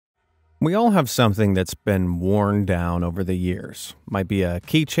We all have something that's been worn down over the years. Might be a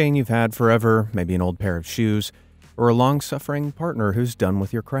keychain you've had forever, maybe an old pair of shoes, or a long-suffering partner who's done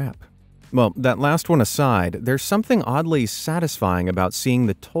with your crap. Well, that last one aside, there's something oddly satisfying about seeing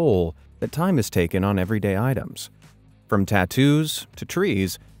the toll that time has taken on everyday items. From tattoos to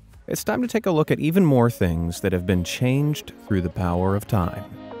trees, it's time to take a look at even more things that have been changed through the power of time.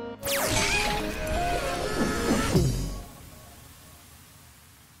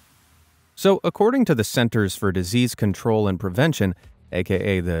 So, according to the Centers for Disease Control and Prevention,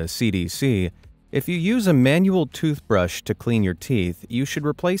 aka the CDC, if you use a manual toothbrush to clean your teeth, you should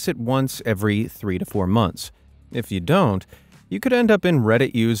replace it once every 3 to 4 months. If you don't, you could end up in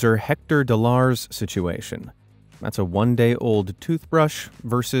Reddit user Hector Delar's situation. That's a 1-day-old toothbrush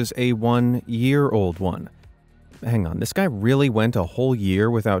versus a 1-year-old one. Hang on, this guy really went a whole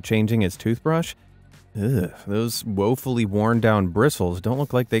year without changing his toothbrush? Ugh, those woefully worn-down bristles don't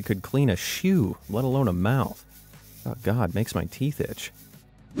look like they could clean a shoe, let alone a mouth. Oh God, makes my teeth itch.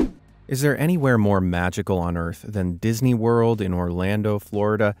 Is there anywhere more magical on Earth than Disney World in Orlando,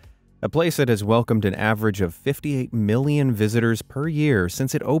 Florida? A place that has welcomed an average of 58 million visitors per year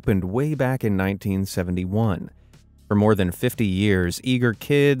since it opened way back in 1971. For more than 50 years, eager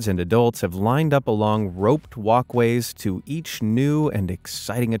kids and adults have lined up along roped walkways to each new and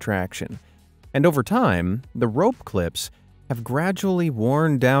exciting attraction. And over time, the rope clips have gradually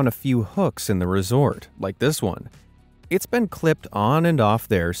worn down a few hooks in the resort, like this one. It's been clipped on and off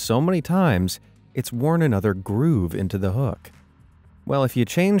there so many times, it's worn another groove into the hook. Well, if you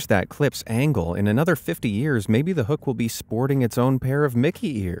change that clip's angle, in another 50 years, maybe the hook will be sporting its own pair of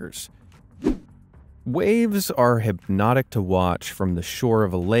Mickey ears. Waves are hypnotic to watch from the shore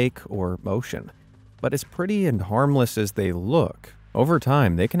of a lake or ocean, but as pretty and harmless as they look, over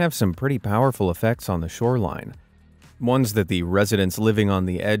time, they can have some pretty powerful effects on the shoreline. Ones that the residents living on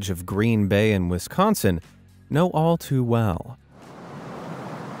the edge of Green Bay in Wisconsin know all too well.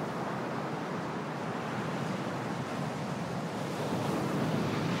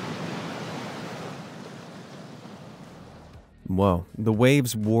 Whoa, the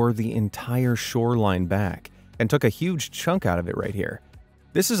waves wore the entire shoreline back and took a huge chunk out of it right here.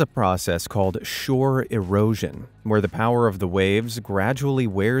 This is a process called shore erosion, where the power of the waves gradually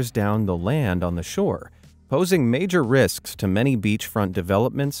wears down the land on the shore, posing major risks to many beachfront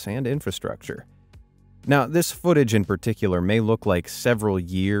developments and infrastructure. Now, this footage in particular may look like several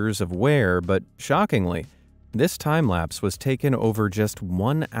years of wear, but shockingly, this time-lapse was taken over just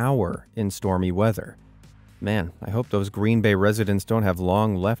 1 hour in stormy weather. Man, I hope those Green Bay residents don't have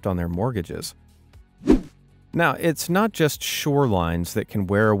long left on their mortgages. Now, it's not just shorelines that can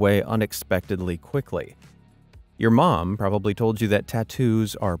wear away unexpectedly quickly. Your mom probably told you that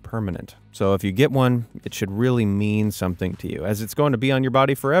tattoos are permanent, so if you get one, it should really mean something to you, as it's going to be on your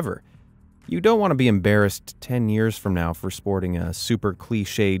body forever. You don't want to be embarrassed 10 years from now for sporting a super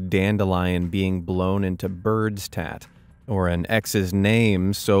cliched dandelion being blown into bird's tat, or an ex's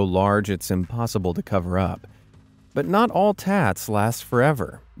name so large it's impossible to cover up. But not all tats last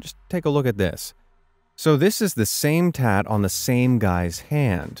forever. Just take a look at this. So this is the same tat on the same guy's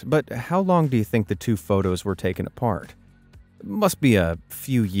hand, but how long do you think the two photos were taken apart? It must be a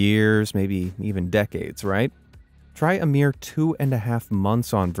few years, maybe even decades, right? Try a mere 2.5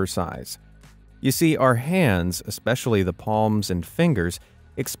 months on Versailles. You see, our hands, especially the palms and fingers,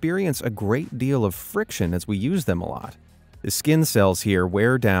 experience a great deal of friction as we use them a lot. The skin cells here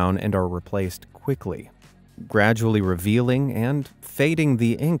wear down and are replaced quickly, gradually revealing and fading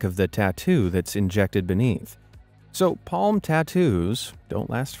the ink of the tattoo that's injected beneath. So palm tattoos don't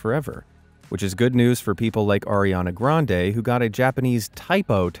last forever, which is good news for people like Ariana Grande, who got a Japanese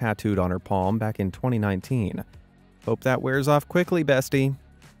typo tattooed on her palm back in 2019. Hope that wears off quickly, bestie.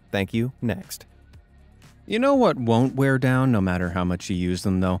 Thank you, next. You know what won't wear down no matter how much you use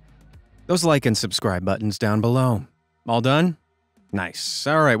them, though? Those like and subscribe buttons down below. All done? Nice.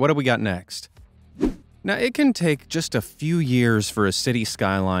 All right, what do we got next? Now, it can take just a few years for a city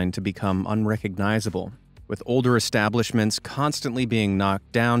skyline to become unrecognizable, with older establishments constantly being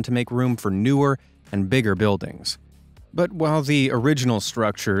knocked down to make room for newer and bigger buildings. But while the original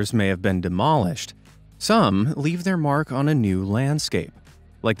structures may have been demolished, some leave their mark on a new landscape,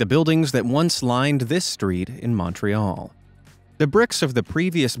 like the buildings that once lined this street in Montreal. The bricks of the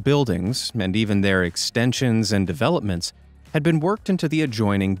previous buildings, and even their extensions and developments, had been worked into the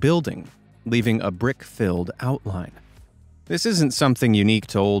adjoining building, leaving a brick-filled outline. This isn't something unique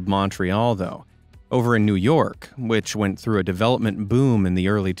to old Montreal, though. Over in New York, which went through a development boom in the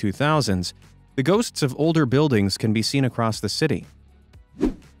early 2000s, the ghosts of older buildings can be seen across the city.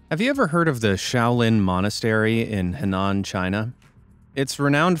 Have you ever heard of the Shaolin Monastery in Henan, China? It's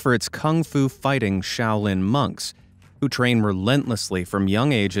renowned for its kung fu fighting Shaolin monks, who train relentlessly from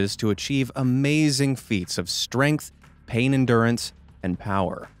young ages to achieve amazing feats of strength, pain endurance, and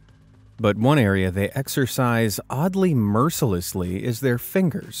power. But one area they exercise oddly mercilessly is their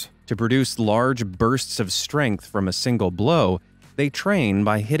fingers. To produce large bursts of strength from a single blow, they train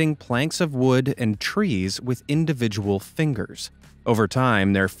by hitting planks of wood and trees with individual fingers. Over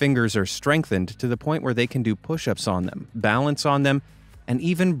time, their fingers are strengthened to the point where they can do push-ups on them, balance on them, and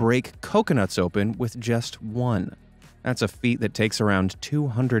even break coconuts open with just one. That's a feat that takes around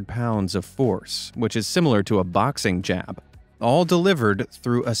 200 pounds of force, which is similar to a boxing jab, all delivered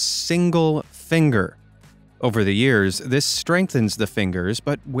through a single finger. Over the years, this strengthens the fingers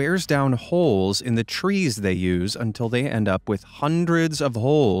but wears down holes in the trees they use until they end up with hundreds of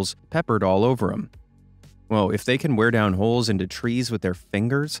holes peppered all over them. Well, if they can wear down holes into trees with their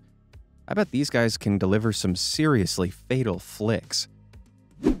fingers, I bet these guys can deliver some seriously fatal flicks.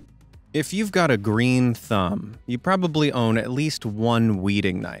 If you've got a green thumb, you probably own at least one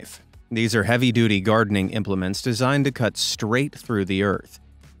weeding knife. These are heavy-duty gardening implements designed to cut straight through the earth,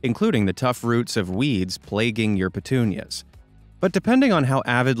 including the tough roots of weeds plaguing your petunias. But depending on how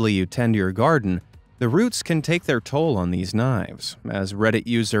avidly you tend your garden, the roots can take their toll on these knives, as Reddit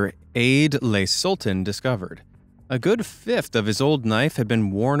user Aid Le Sultan discovered. A good fifth of his old knife had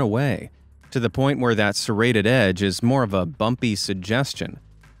been worn away, to the point where that serrated edge is more of a bumpy suggestion.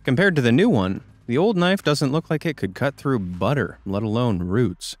 Compared to the new one, the old knife doesn't look like it could cut through butter, let alone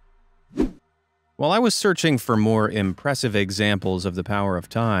roots. While I was searching for more impressive examples of the power of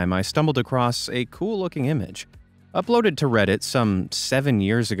time, I stumbled across a cool-looking image. Uploaded to Reddit some 7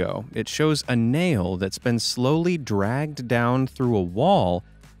 years ago, it shows a nail that's been slowly dragged down through a wall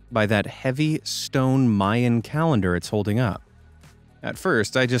by that heavy stone Mayan calendar it's holding up. At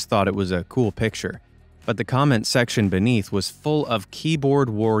first, I just thought it was a cool picture, but the comment section beneath was full of keyboard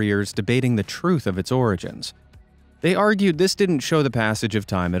warriors debating the truth of its origins. They argued this didn't show the passage of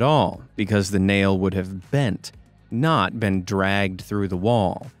time at all, because the nail would have bent, not been dragged through the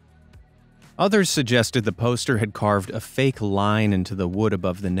wall. Others suggested the poster had carved a fake line into the wood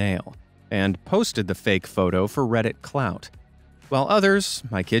above the nail, and posted the fake photo for Reddit clout, while others,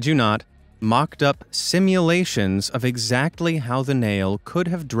 I kid you not, mocked up simulations of exactly how the nail could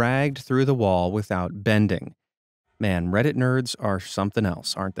have dragged through the wall without bending. Man, Reddit nerds are something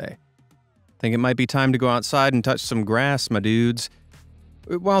else, aren't they? Think it might be time to go outside and touch some grass, my dudes.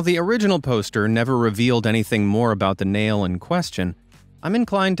 While the original poster never revealed anything more about the nail in question, I'm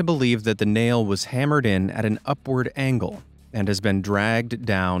inclined to believe that the nail was hammered in at an upward angle and has been dragged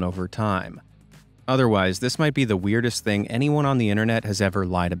down over time. Otherwise, this might be the weirdest thing anyone on the internet has ever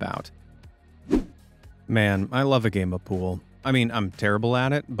lied about. Man, I love a game of pool. I mean, I'm terrible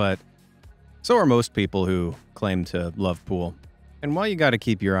at it, but so are most people who claim to love pool. And while you gotta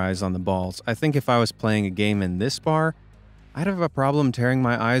keep your eyes on the balls, I think if I was playing a game in this bar, I'd have a problem tearing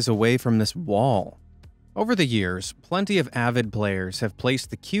my eyes away from this wall. Over the years, plenty of avid players have placed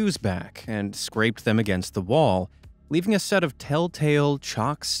the cues back and scraped them against the wall, leaving a set of telltale,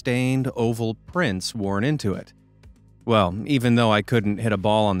 chalk-stained oval prints worn into it. Well, even though I couldn't hit a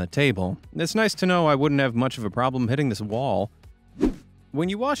ball on the table, it's nice to know I wouldn't have much of a problem hitting this wall. When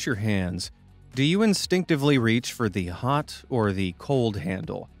you wash your hands, do you instinctively reach for the hot or the cold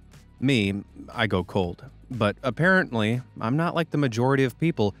handle? Me, I go cold. But apparently, I'm not like the majority of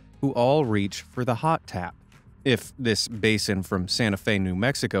people who all reach for the hot tap. If this basin from Santa Fe, New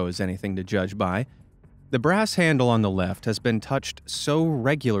Mexico is anything to judge by, the brass handle on the left has been touched so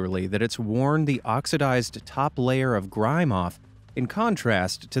regularly that it's worn the oxidized top layer of grime off, in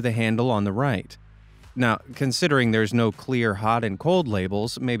contrast to the handle on the right. Now, considering there's no clear hot and cold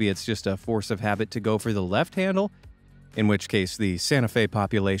labels, maybe it's just a force of habit to go for the left handle, in which case the Santa Fe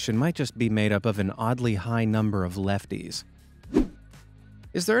population might just be made up of an oddly high number of lefties.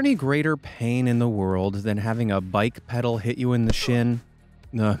 Is there any greater pain in the world than having a bike pedal hit you in the shin?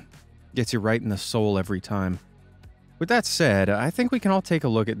 Gets you right in the soul every time. With that said, I think we can all take a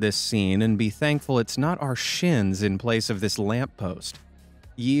look at this scene and be thankful it's not our shins in place of this lamppost.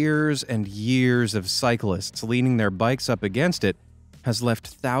 Years and years of cyclists leaning their bikes up against it has left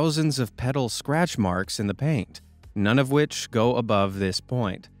thousands of pedal scratch marks in the paint, none of which go above this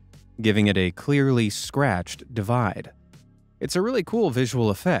point, giving it a clearly scratched divide. It's a really cool visual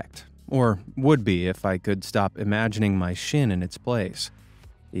effect, or would be if I could stop imagining my shin in its place.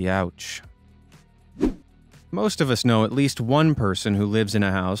 Youch. Most of us know at least one person who lives in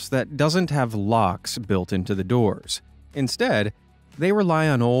a house that doesn't have locks built into the doors. Instead, they rely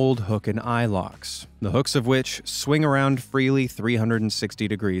on old hook and eye locks, the hooks of which swing around freely 360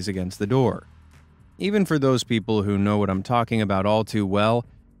 degrees against the door. Even for those people who know what I'm talking about all too well,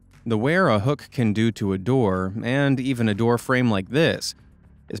 the wear a hook can do to a door, and even a door frame like this,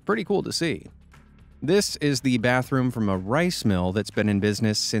 is pretty cool to see. This is the bathroom from a rice mill that's been in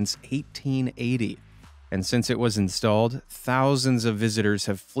business since 1880. And since it was installed, thousands of visitors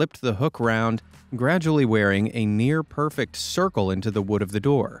have flipped the hook round, gradually wearing a near-perfect circle into the wood of the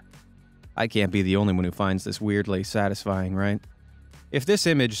door. I can't be the only one who finds this weirdly satisfying, right? If this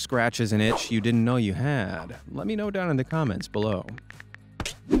image scratches an itch you didn't know you had, let me know down in the comments below.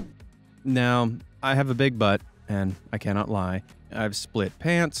 Now, I have a big butt, and I cannot lie. I've split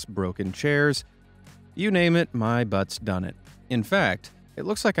pants, broken chairs. You name it, my butt's done it. In fact, it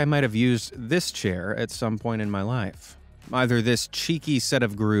looks like I might have used this chair at some point in my life. Either this cheeky set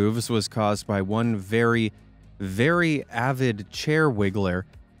of grooves was caused by one very, very avid chair wiggler,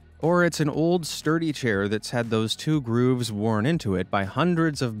 or it's an old sturdy chair that's had those two grooves worn into it by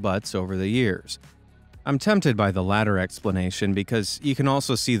hundreds of butts over the years. I'm tempted by the latter explanation because you can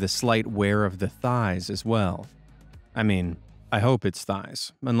also see the slight wear of the thighs as well. I mean, I hope it's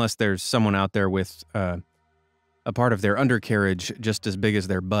thighs, unless there's someone out there with, a part of their undercarriage just as big as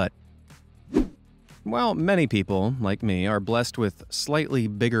their butt. While many people, like me, are blessed with slightly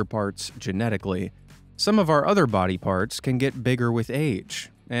bigger parts genetically, some of our other body parts can get bigger with age.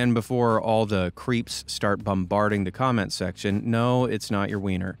 And before all the creeps start bombarding the comment section, no, it's not your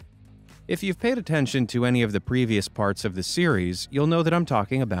wiener. If you've paid attention to any of the previous parts of the series, you'll know that I'm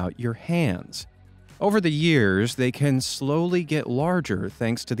talking about your hands. Over the years, they can slowly get larger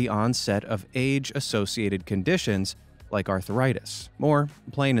thanks to the onset of age-associated conditions like arthritis, or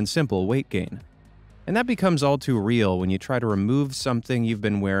plain and simple weight gain. And that becomes all too real when you try to remove something you've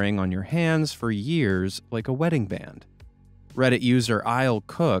been wearing on your hands for years, like a wedding band. Reddit user Isle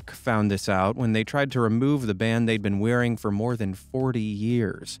Cook found this out when they tried to remove the band they'd been wearing for more than 40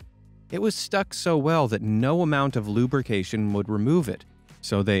 years. It was stuck so well that no amount of lubrication would remove it,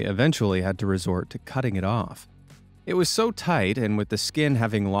 so they eventually had to resort to cutting it off. It was so tight, and with the skin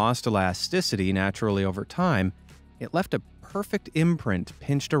having lost elasticity naturally over time, it left a perfect imprint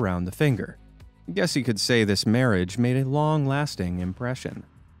pinched around the finger. I guess you could say this marriage made a long-lasting impression.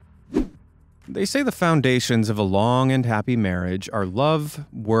 They say the foundations of a long and happy marriage are love,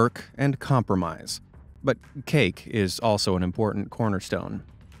 work, and compromise. But cake is also an important cornerstone.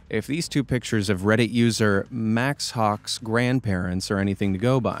 If these two pictures of Reddit user Max Hawk's grandparents are anything to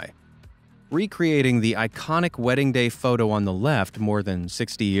go by. Recreating the iconic wedding day photo on the left more than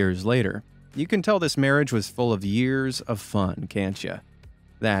 60 years later, you can tell this marriage was full of years of fun, can't you?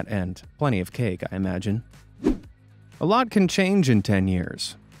 That and plenty of cake, I imagine. A lot can change in 10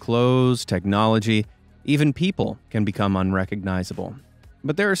 years. Clothes, technology, even people can become unrecognizable.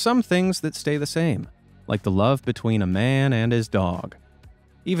 But there are some things that stay the same, like the love between a man and his dog.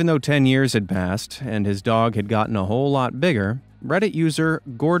 Even though 10 years had passed and his dog had gotten a whole lot bigger, Reddit user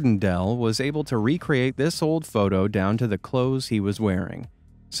Gordon Dell was able to recreate this old photo down to the clothes he was wearing.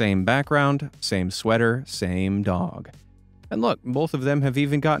 Same background, same sweater, same dog. And look, both of them have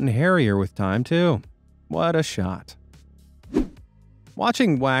even gotten hairier with time too. What a shot.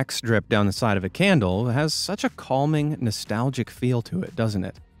 Watching wax drip down the side of a candle has such a calming, nostalgic feel to it, doesn't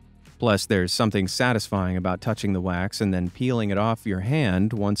it? Plus, there's something satisfying about touching the wax and then peeling it off your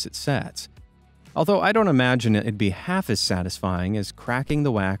hand once it sets. Although I don't imagine it'd be half as satisfying as cracking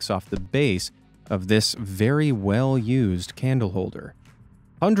the wax off the base of this very well-used candle holder.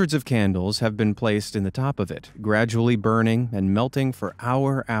 Hundreds of candles have been placed in the top of it, gradually burning and melting for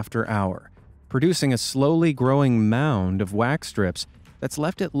hour after hour, producing a slowly growing mound of wax strips that's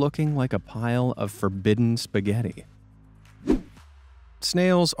left it looking like a pile of forbidden spaghetti.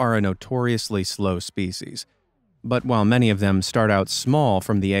 Snails are a notoriously slow species, but while many of them start out small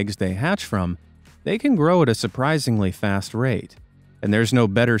from the eggs they hatch from, they can grow at a surprisingly fast rate. And there's no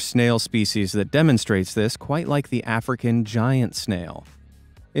better snail species that demonstrates this quite like the African giant snail.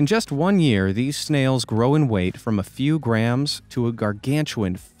 In just 1 year, these snails grow in weight from a few grams to a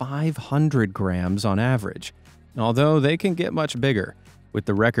gargantuan 500 grams on average, although they can get much bigger, with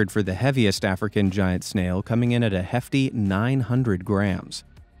the record for the heaviest African giant snail coming in at a hefty 900 grams.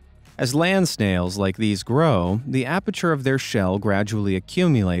 As land snails like these grow, the aperture of their shell gradually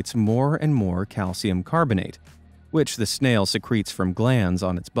accumulates more and more calcium carbonate, which the snail secretes from glands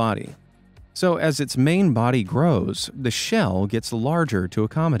on its body. So as its main body grows, the shell gets larger to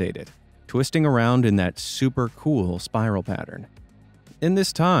accommodate it, twisting around in that super cool spiral pattern. In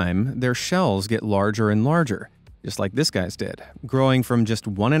this time, their shells get larger and larger, just like this guy's did, growing from just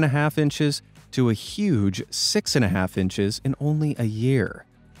 1.5 inches to a huge 6.5 inches in only a year.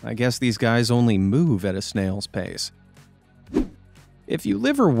 I guess these guys only move at a snail's pace. If you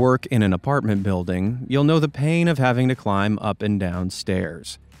live or work in an apartment building, you'll know the pain of having to climb up and down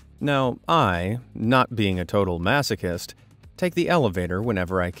stairs. Now, I, not being a total masochist, take the elevator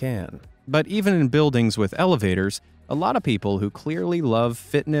whenever I can. But even in buildings with elevators, a lot of people who clearly love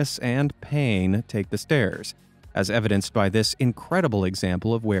fitness and pain take the stairs, as evidenced by this incredible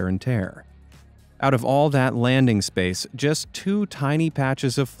example of wear and tear. Out of all that landing space, just 2 tiny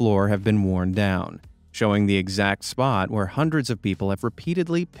patches of floor have been worn down, showing the exact spot where hundreds of people have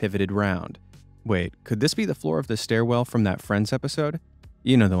repeatedly pivoted round. Wait, could this be the floor of the stairwell from that Friends episode?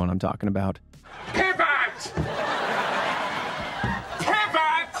 You know the one I'm talking about. Pivot!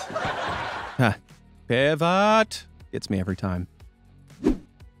 Pivot! Ha, pivot! Gets me every time.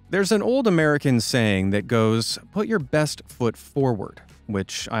 There's an old American saying that goes, "Put your best foot forward,"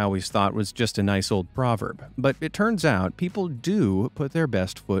 which I always thought was just a nice old proverb. But it turns out people do put their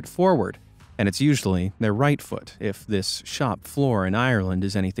best foot forward, and it's usually their right foot, if this shop floor in Ireland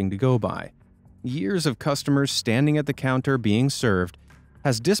is anything to go by. Years of customers standing at the counter being served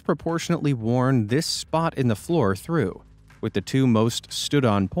has disproportionately worn this spot in the floor through, with the 2 most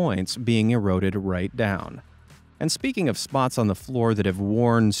stood-on points being eroded right down. And speaking of spots on the floor that have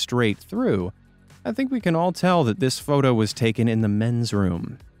worn straight through, I think we can all tell that this photo was taken in the men's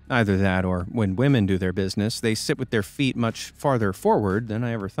room. Either that or when women do their business, they sit with their feet much farther forward than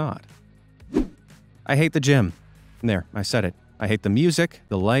I ever thought. I hate the gym. There, I said it. I hate the music,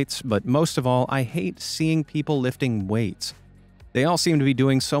 the lights, but most of all, I hate seeing people lifting weights. They all seem to be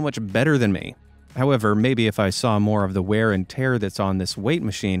doing so much better than me. However, maybe if I saw more of the wear and tear that's on this weight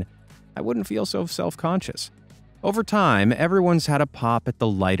machine, I wouldn't feel so self-conscious. Over time, everyone's had a pop at the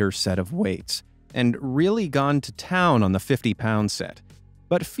lighter set of weights, and really gone to town on the 50-pound set.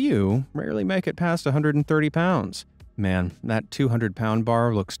 But few rarely make it past 130 pounds. Man, that 200-pound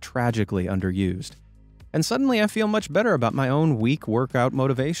bar looks tragically underused. And suddenly I feel much better about my own weak workout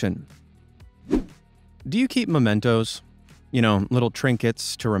motivation. Do you keep mementos? You know, little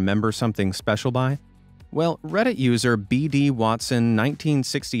trinkets to remember something special by? Well, Reddit user B.D. Watson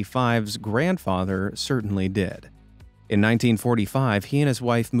 1965's grandfather certainly did. In 1945, he and his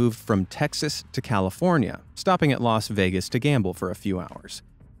wife moved from Texas to California, stopping at Las Vegas to gamble for a few hours.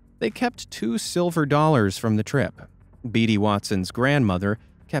 They kept 2 silver dollars from the trip. B.D. Watson's grandmother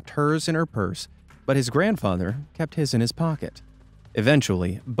kept hers in her purse, but his grandfather kept his in his pocket.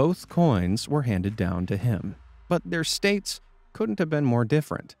 Eventually, both coins were handed down to him, but their states couldn't have been more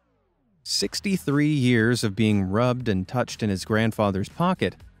different. 63 years of being rubbed and touched in his grandfather's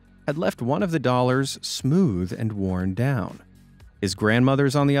pocket had left one of the dollars smooth and worn down. His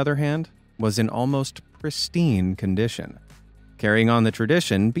grandmother's, on the other hand, was in almost pristine condition. Carrying on the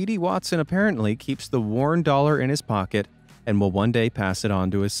tradition, B.D. Watson apparently keeps the worn dollar in his pocket and will one day pass it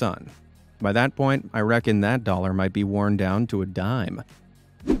on to his son. By that point, I reckon that dollar might be worn down to a dime.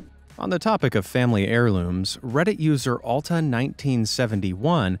 On the topic of family heirlooms, Reddit user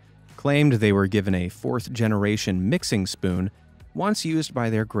Alta1971 claimed they were given a 4th-generation mixing spoon once used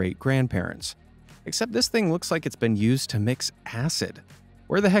by their great-grandparents. Except this thing looks like it's been used to mix acid.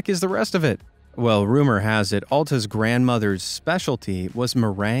 Where the heck is the rest of it? Well, rumor has it Alta's grandmother's specialty was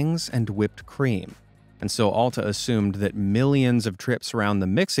meringues and whipped cream, and so Alta assumed that millions of trips around the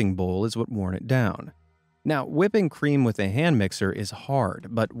mixing bowl is what worn it down. Now, whipping cream with a hand mixer is hard,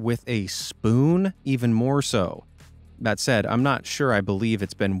 but with a spoon, even more so. That said, I'm not sure I believe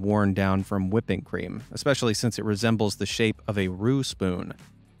it's been worn down from whipping cream, especially since it resembles the shape of a roux spoon.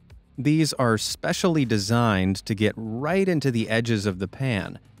 These are specially designed to get right into the edges of the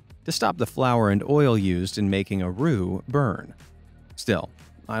pan, to stop the flour and oil used in making a roux burn. Still,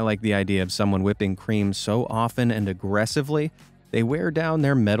 I like the idea of someone whipping cream so often and aggressively, they wear down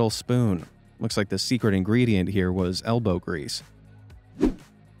their metal spoon. Looks like the secret ingredient here was elbow grease.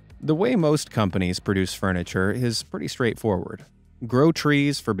 The way most companies produce furniture is pretty straightforward. Grow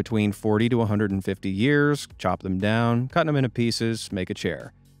trees for between 40 to 150 years, chop them down, cut them into pieces, make a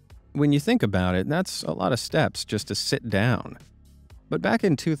chair. When you think about it, that's a lot of steps just to sit down. But back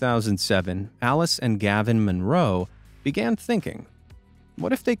in 2007, Alice and Gavin Monroe began thinking,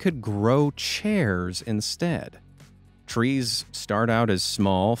 what if they could grow chairs instead? Trees start out as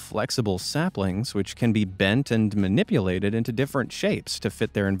small, flexible saplings which can be bent and manipulated into different shapes to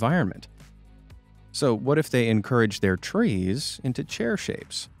fit their environment. So what if they encourage their trees into chair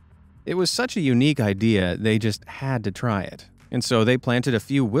shapes? It was such a unique idea, they just had to try it. And so they planted a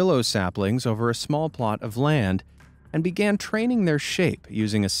few willow saplings over a small plot of land and began training their shape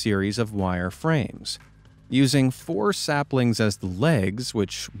using a series of wire frames. Using 4 saplings as the legs,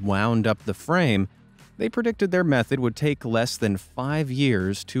 which wound up the frame, they predicted their method would take less than 5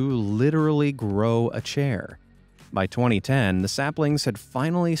 years to literally grow a chair. By 2010, the saplings had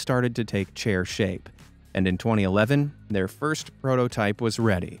finally started to take chair shape, and in 2011, their first prototype was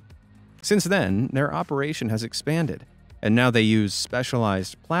ready. Since then, their operation has expanded, and now they use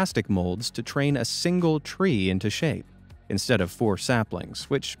specialized plastic molds to train a single tree into shape, instead of 4 saplings,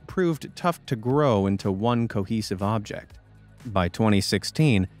 which proved tough to grow into one cohesive object. By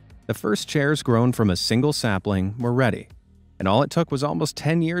 2016, the first chairs grown from a single sapling were ready, and all it took was almost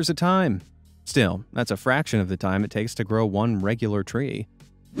 10 years of time. Still, that's a fraction of the time it takes to grow one regular tree.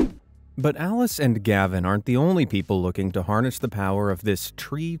 But Alice and Gavin aren't the only people looking to harness the power of this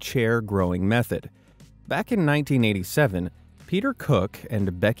tree chair growing method. Back in 1987, Peter Cook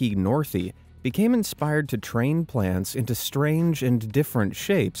and Becky Northey became inspired to train plants into strange and different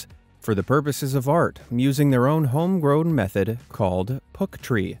shapes for the purposes of art, using their own homegrown method called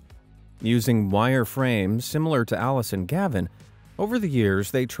Pucktree. Using wire frames similar to Alice and Gavin, over the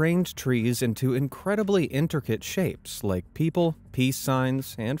years they trained trees into incredibly intricate shapes like people, peace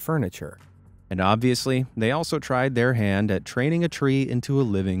signs, and furniture. And obviously, they also tried their hand at training a tree into a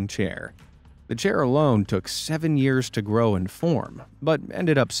living chair. The chair alone took 7 years to grow and form, but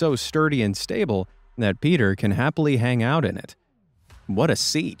ended up so sturdy and stable that Peter can happily hang out in it. What a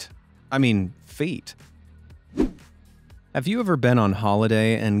seat! I mean, feet. Have you ever been on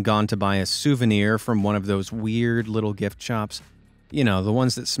holiday and gone to buy a souvenir from one of those weird little gift shops? You know, the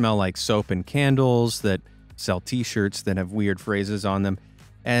ones that smell like soap and candles, that sell t-shirts that have weird phrases on them,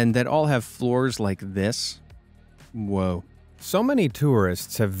 and that all have floors like this? Whoa. So many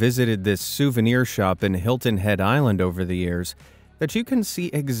tourists have visited this souvenir shop in Hilton Head Island over the years that you can see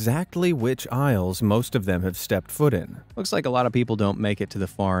exactly which aisles most of them have stepped foot in. Looks like a lot of people don't make it to the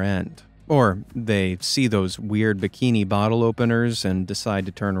far end. Or they see those weird bikini bottle openers and decide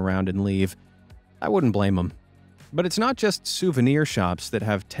to turn around and leave. I wouldn't blame them. But it's not just souvenir shops that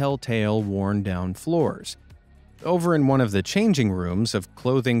have telltale worn-down floors. Over in one of the changing rooms of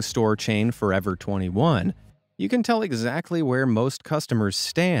clothing store chain Forever 21, you can tell exactly where most customers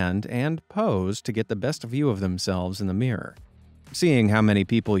stand and pose to get the best view of themselves in the mirror. Seeing how many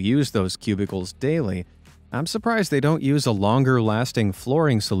people use those cubicles daily, I'm surprised they don't use a longer-lasting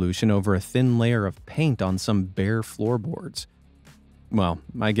flooring solution over a thin layer of paint on some bare floorboards. Well,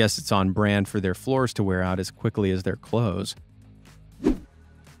 I guess it's on brand for their floors to wear out as quickly as their clothes.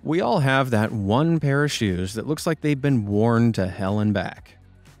 We all have that one pair of shoes that looks like they've been worn to hell and back.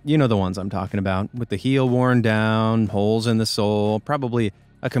 You know the ones I'm talking about, with the heel worn down, holes in the sole, probably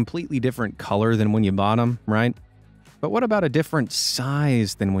a completely different color than when you bought them, right? But what about a different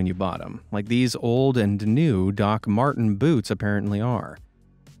size than when you bought them, like these old and new Doc Marten boots apparently are?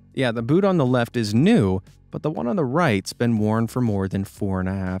 Yeah, the boot on the left is new, but the one on the right's been worn for more than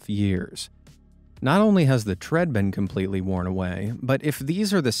 4.5 years. Not only has the tread been completely worn away, but if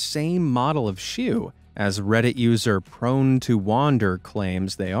these are the same model of shoe as Reddit user Prone to Wander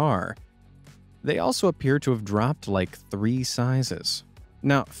claims they are, they also appear to have dropped like 3 sizes.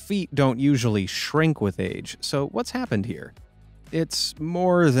 Now, feet don't usually shrink with age, so what's happened here? It's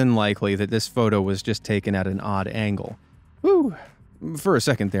more than likely that this photo was just taken at an odd angle. Whew. For a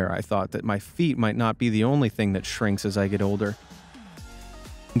second there, I thought that my feet might not be the only thing that shrinks as I get older.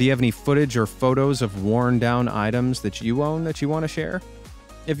 Do you have any footage or photos of worn-down items that you own that you want to share?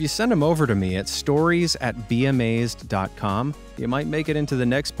 If you send them over to me at stories@beamazed.com, you might make it into the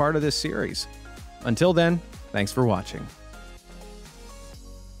next part of this series. Until then, thanks for watching.